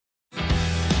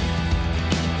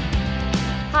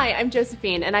Hi, I'm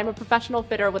Josephine, and I'm a professional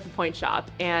fitter with the Pointe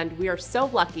shop, and we are so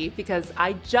lucky because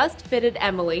I just fitted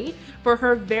Emily for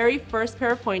her very first pair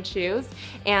of Pointe shoes,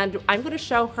 and I'm going to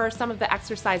show her some of the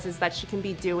exercises that she can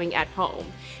be doing at home.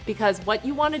 Because what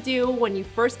you want to do when you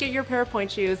first get your pair of Pointe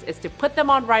shoes is to put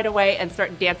them on right away and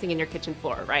start dancing in your kitchen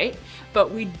floor, right? But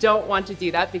we don't want to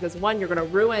do that because one, you're going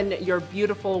to ruin your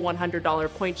beautiful $100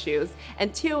 Pointe shoes,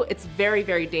 and two, it's very,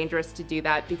 very dangerous to do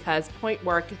that because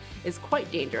Pointework is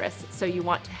quite dangerous. So you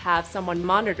want to have someone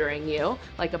monitoring you,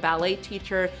 like a ballet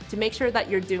teacher, to make sure that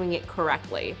you're doing it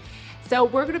correctly. So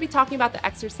we're going to be talking about the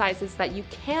exercises that you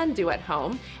can do at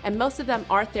home, and most of them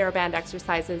are TheraBand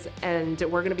exercises, and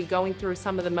we're going to be going through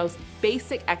some of the most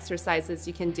basic exercises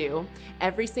you can do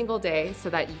every single day so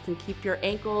that you can keep your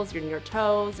ankles, your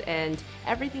toes, and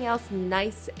everything else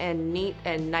nice and neat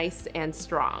and nice and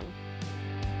strong.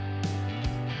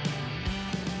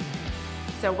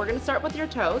 So we're going to start with your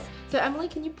toes. So Emily,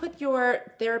 can you put your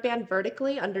TheraBand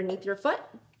vertically underneath your foot?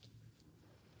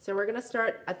 So we're going to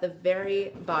start at the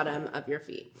very bottom of your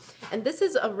feet. And this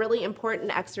is a really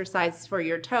important exercise for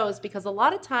your toes because a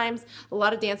lot of times, a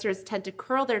lot of dancers tend to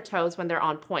curl their toes when they're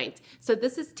on pointe. So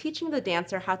this is teaching the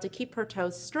dancer how to keep her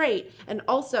toes straight and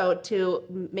also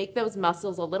to make those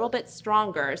muscles a little bit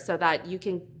stronger so that you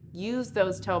can use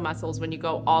those toe muscles when you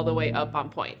go all the way up on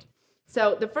pointe.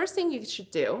 So the first thing you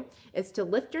should do is to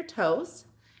lift your toes,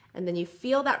 and then you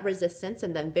feel that resistance,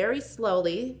 and then very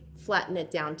slowly flatten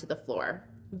it down to the floor.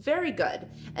 Very good.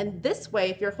 And this way,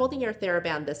 if you're holding your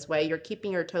TheraBand this way, you're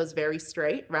keeping your toes very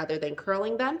straight rather than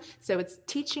curling them. So it's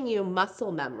teaching you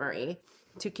muscle memory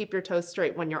to keep your toes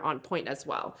straight when you're on pointe as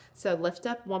well. So lift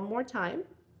up one more time,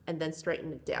 and then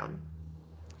straighten it down.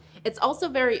 It's also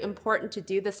very important to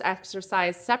do this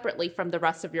exercise separately from the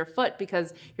rest of your foot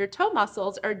because your toe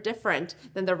muscles are different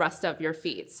than the rest of your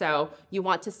feet. So you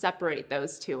want to separate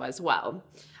those two as well.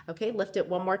 Okay, lift it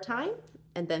one more time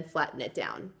and then flatten it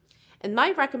down. And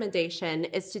my recommendation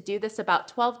is to do this about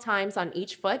 12 times on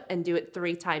each foot and do it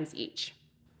 3 times each.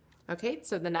 Okay,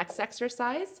 so the next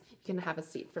exercise, you can have a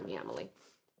seat for me, Emily.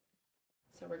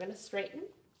 So we're going to straighten.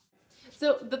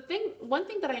 So one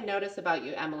thing that I notice about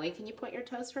you, Emily, can you point your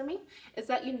toes for me? Is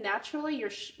that you naturally,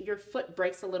 your foot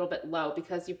breaks a little bit low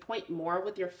because you point more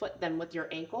with your foot than with your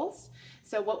ankles.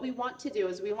 So what we want to do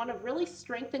is we want to really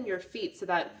strengthen your feet so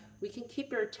that we can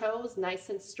keep your toes nice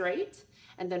and straight,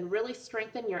 and then really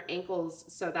strengthen your ankles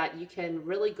so that you can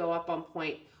really go up on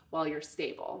pointe while you're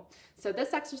stable. So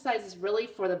this exercise is really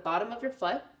for the bottom of your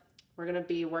foot. We're going to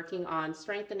be working on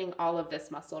strengthening all of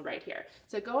this muscle right here.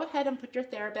 So go ahead and put your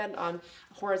TheraBand on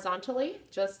horizontally,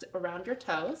 just around your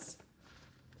toes.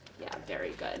 Yeah,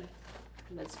 very good.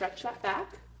 And then stretch that back.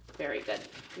 Very good.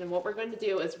 And then what we're going to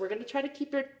do is we're going to try to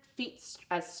keep your feet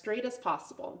as straight as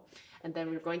possible. And then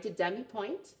we're going to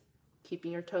demi-pointe,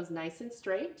 keeping your toes nice and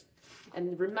straight.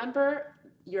 And remember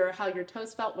how your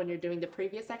toes felt when you're doing the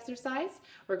previous exercise.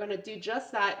 We're going to do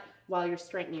just that while you're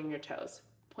straightening your toes.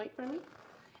 Point for me.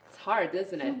 It's hard,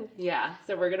 isn't it? Yeah,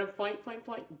 so we're gonna point, point,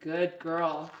 point. Good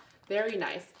girl. Very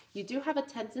nice. You do have a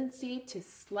tendency to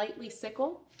slightly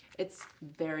sickle. It's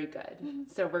very good.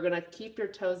 So we're gonna keep your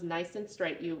toes nice and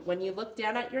straight. When you look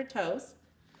down at your toes,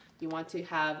 you want to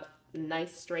have a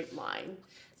nice straight line.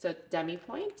 So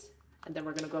demi-pointe, and then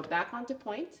we're gonna go back onto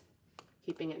pointe,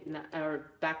 keeping it,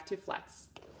 or back to flex.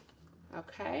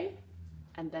 Okay,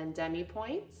 and then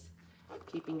demi-pointe,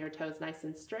 keeping your toes nice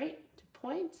and straight to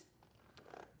pointe.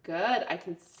 Good. I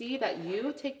can see that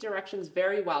you take directions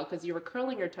very well because you were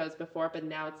curling your toes before, but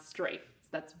now it's straight. So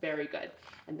that's very good.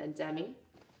 And then demi,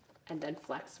 and then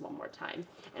flex one more time.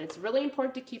 And it's really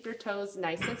important to keep your toes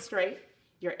nice and straight,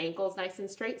 your ankles nice and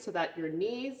straight so that your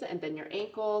knees and then your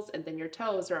ankles and then your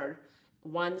toes are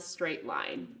one straight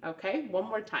line. Okay, one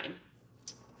more time.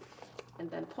 And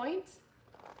then pointe.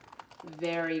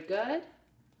 Very good.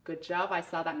 Good job. I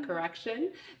saw that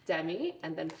correction. Demi,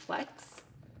 and then flex.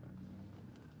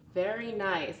 Very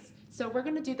nice. So we're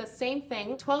going to do the same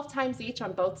thing 12 times each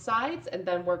on both sides, and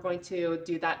then we're going to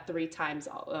do that 3 times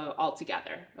all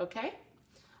together, okay?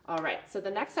 All right, so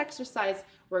the next exercise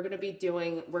we're going to be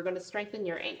doing, we're going to strengthen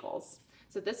your ankles.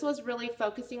 So this was really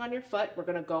focusing on your foot. We're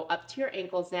going to go up to your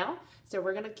ankles now. So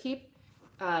we're going to keep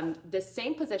this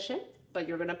same position, but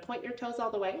you're going to point your toes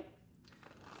all the way.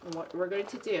 And what we're going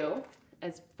to do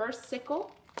is first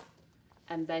sickle,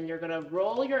 and then you're going to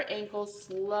roll your ankles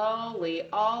slowly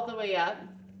all the way up,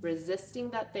 resisting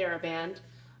that TheraBand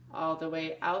all the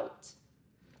way out,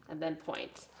 and then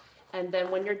pointe. And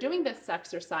then when you're doing this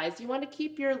exercise, you want to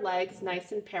keep your legs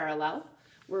nice and parallel.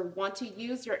 We want to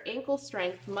use your ankle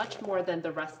strength much more than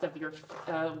the rest of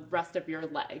your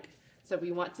leg. So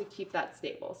we want to keep that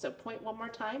stable. So point one more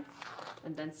time,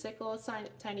 and then sickle a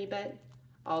tiny bit,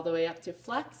 all the way up to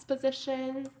flex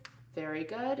position. Very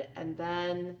good. And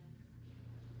then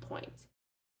point.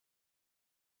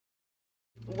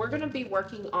 We're going to be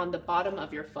working on the bottom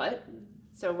of your foot.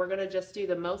 So we're going to just do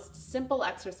the most simple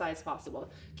exercise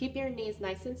possible. Keep your knees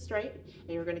nice and straight, and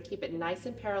you're going to keep it nice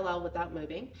and parallel without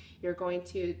moving. You're going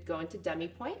to go into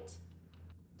demi-point.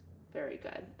 Very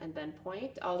good. And then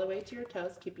point all the way to your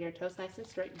toes, keeping your toes nice and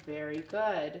straight. Very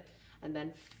good. And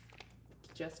then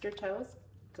just your toes.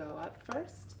 Go up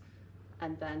first,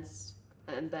 and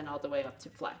then all the way up to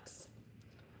flex.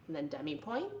 And then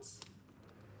demi-point.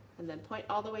 And then point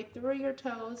all the way through your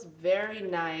toes. Very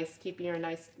nice. Keeping your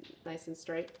nice and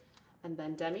straight. And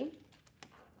then demi.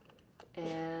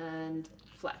 And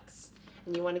flex.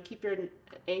 And you want to keep your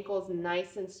ankles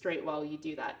nice and straight while you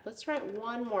do that. Let's try it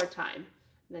one more time.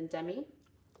 And then demi.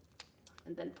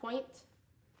 And then point.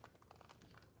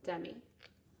 Demi.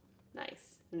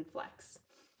 Nice. And flex.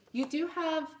 You do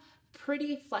have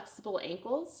pretty flexible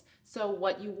ankles, so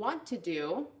what you want to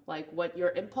do, like what your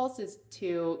impulse is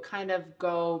to kind of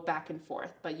go back and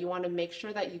forth, but you want to make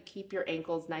sure that you keep your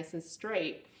ankles nice and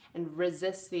straight and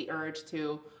resist the urge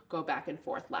to go back and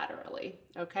forth laterally,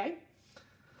 okay?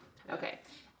 Okay,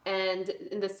 and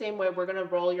in the same way, we're gonna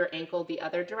roll your ankle the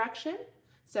other direction.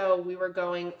 So we were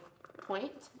going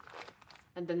point,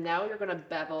 and then now you're gonna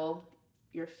bevel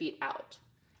your feet out,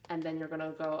 and then you're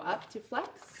gonna go up to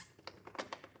flex,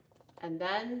 and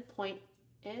then point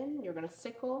in, you're gonna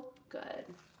sickle, good,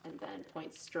 and then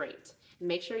point straight.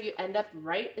 Make sure you end up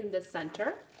right in the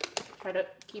center. Try to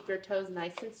keep your toes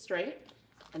nice and straight,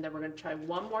 and then we're gonna try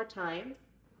one more time.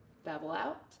 Bevel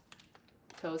out,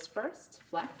 toes first,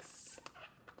 flex,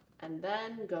 and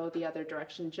then go the other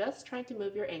direction, just trying to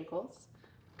move your ankles.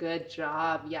 Good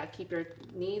job, yeah, keep your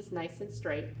knees nice and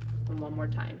straight, and one more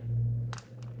time.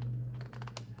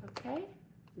 Okay,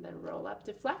 and then roll up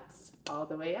to flex, all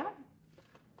the way up,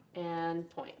 and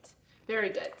point. Very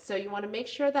good. So you want to make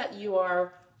sure that you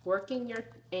are working your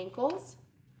ankles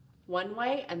one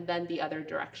way and then the other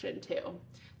direction too.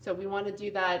 So we want to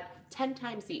do that 10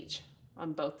 times each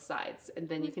on both sides, and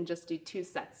then you can just do 2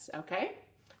 sets, okay?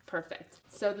 Perfect.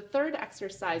 So the third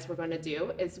exercise we're going to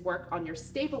do is work on your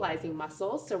stabilizing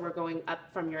muscles. So we're going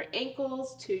up from your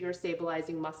ankles to your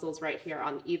stabilizing muscles right here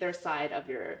on either side of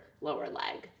your lower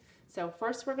leg. So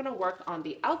first we're going to work on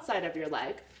the outside of your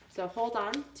leg. So hold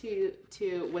on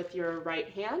with your right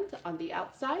hand on the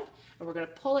outside, and we're going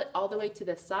to pull it all the way to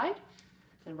this side,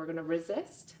 and we're going to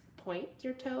resist. Point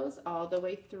your toes all the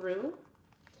way through,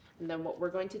 and then what we're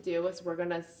going to do is we're going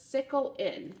to sickle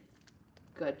in.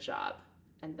 Good job.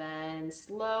 And then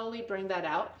slowly bring that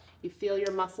out. You feel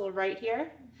your muscle right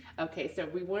here? Okay, so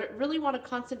we really want to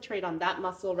concentrate on that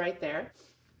muscle right there.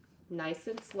 Nice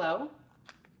and slow,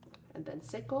 and then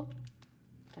sickle.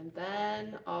 And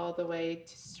then all the way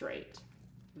to straight.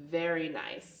 Very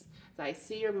nice. So I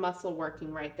see your muscle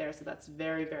working right there, so that's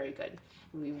very, very good.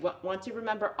 And we want to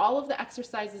remember all of the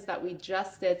exercises that we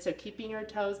just did, so keeping your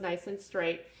toes nice and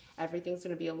straight. Everything's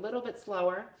going to be a little bit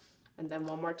slower. And then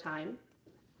one more time.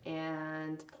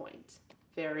 And point.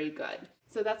 Very good.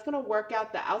 So that's going to work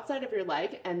out the outside of your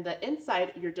leg, and the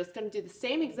inside, you're just going to do the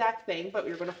same exact thing, but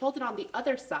you're going to hold it on the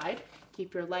other side.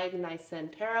 Keep your leg nice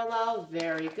and parallel.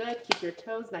 Very good. Keep your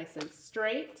toes nice and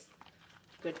straight.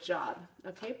 Good job.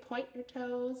 Okay, point your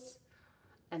toes.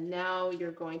 And now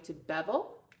you're going to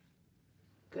bevel.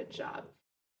 Good job.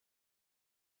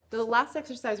 The last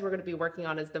exercise we're going to be working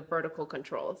on is the vertical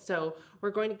control. So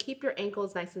we're going to keep your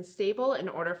ankles nice and stable in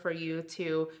order for you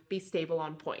to be stable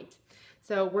on point.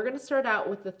 So we're going to start out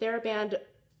with the TheraBand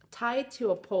tied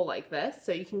to a pole like this.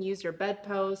 So you can use your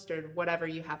bedpost or whatever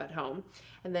you have at home.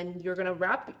 And then you're going to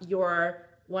wrap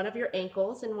one of your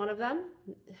ankles in one of them,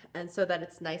 and so that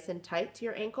it's nice and tight to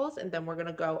your ankles. And then we're going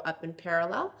to go up in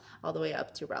parallel all the way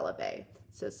up to releve.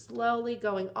 So slowly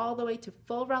going all the way to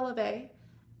full releve,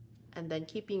 and then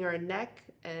keeping your neck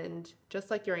and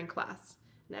just like you're in class,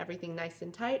 and everything nice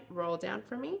and tight. Roll down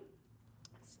for me.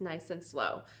 It's nice and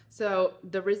slow. So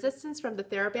the resistance from the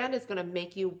TheraBand is going to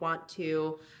make you want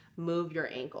to move your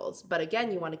ankles, but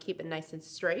again, you want to keep it nice and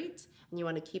straight, and you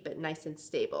want to keep it nice and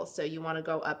stable. So you want to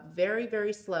go up very,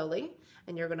 very slowly,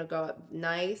 and you're going to go up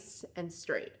nice and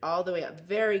straight all the way up.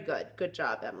 Very good. Good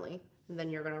job, Emily. And then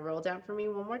you're going to roll down for me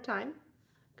one more time.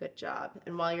 Good job.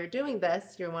 And while you're doing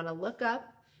this, you want to look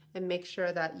up and make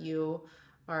sure that you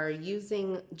are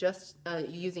using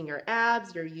using your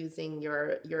abs, you're using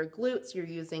your glutes, you're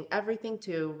using everything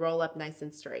to roll up nice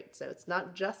and straight. So it's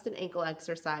not just an ankle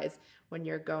exercise. When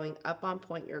you're going up on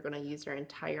point, you're going to use your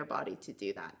entire body to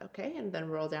do that, okay? And then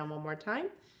roll down one more time.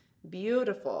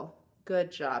 Beautiful.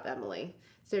 Good job, Emily.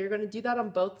 So you're going to do that on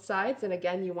both sides. And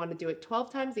again, you want to do it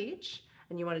 12 times each,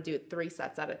 and you want to do it 3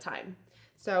 sets at a time.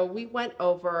 So we went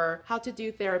over how to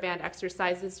do TheraBand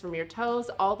exercises from your toes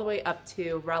all the way up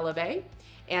to releve.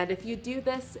 And if you do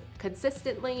this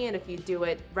consistently and if you do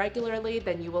it regularly,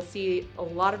 then you will see a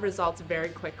lot of results very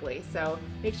quickly. So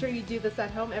make sure you do this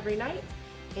at home every night.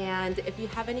 And if you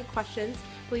have any questions,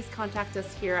 please contact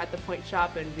us here at the Pointe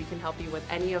Shop and we can help you with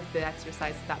any of the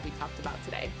exercises that we talked about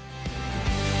today.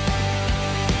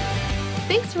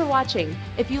 Thanks for watching.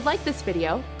 If you like this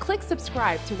video, click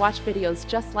subscribe to watch videos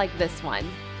just like this one.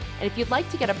 And if you'd like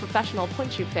to get a professional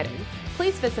point shoe fitting,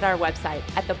 please visit our website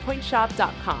at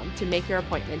thepointeshop.com to make your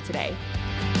appointment today.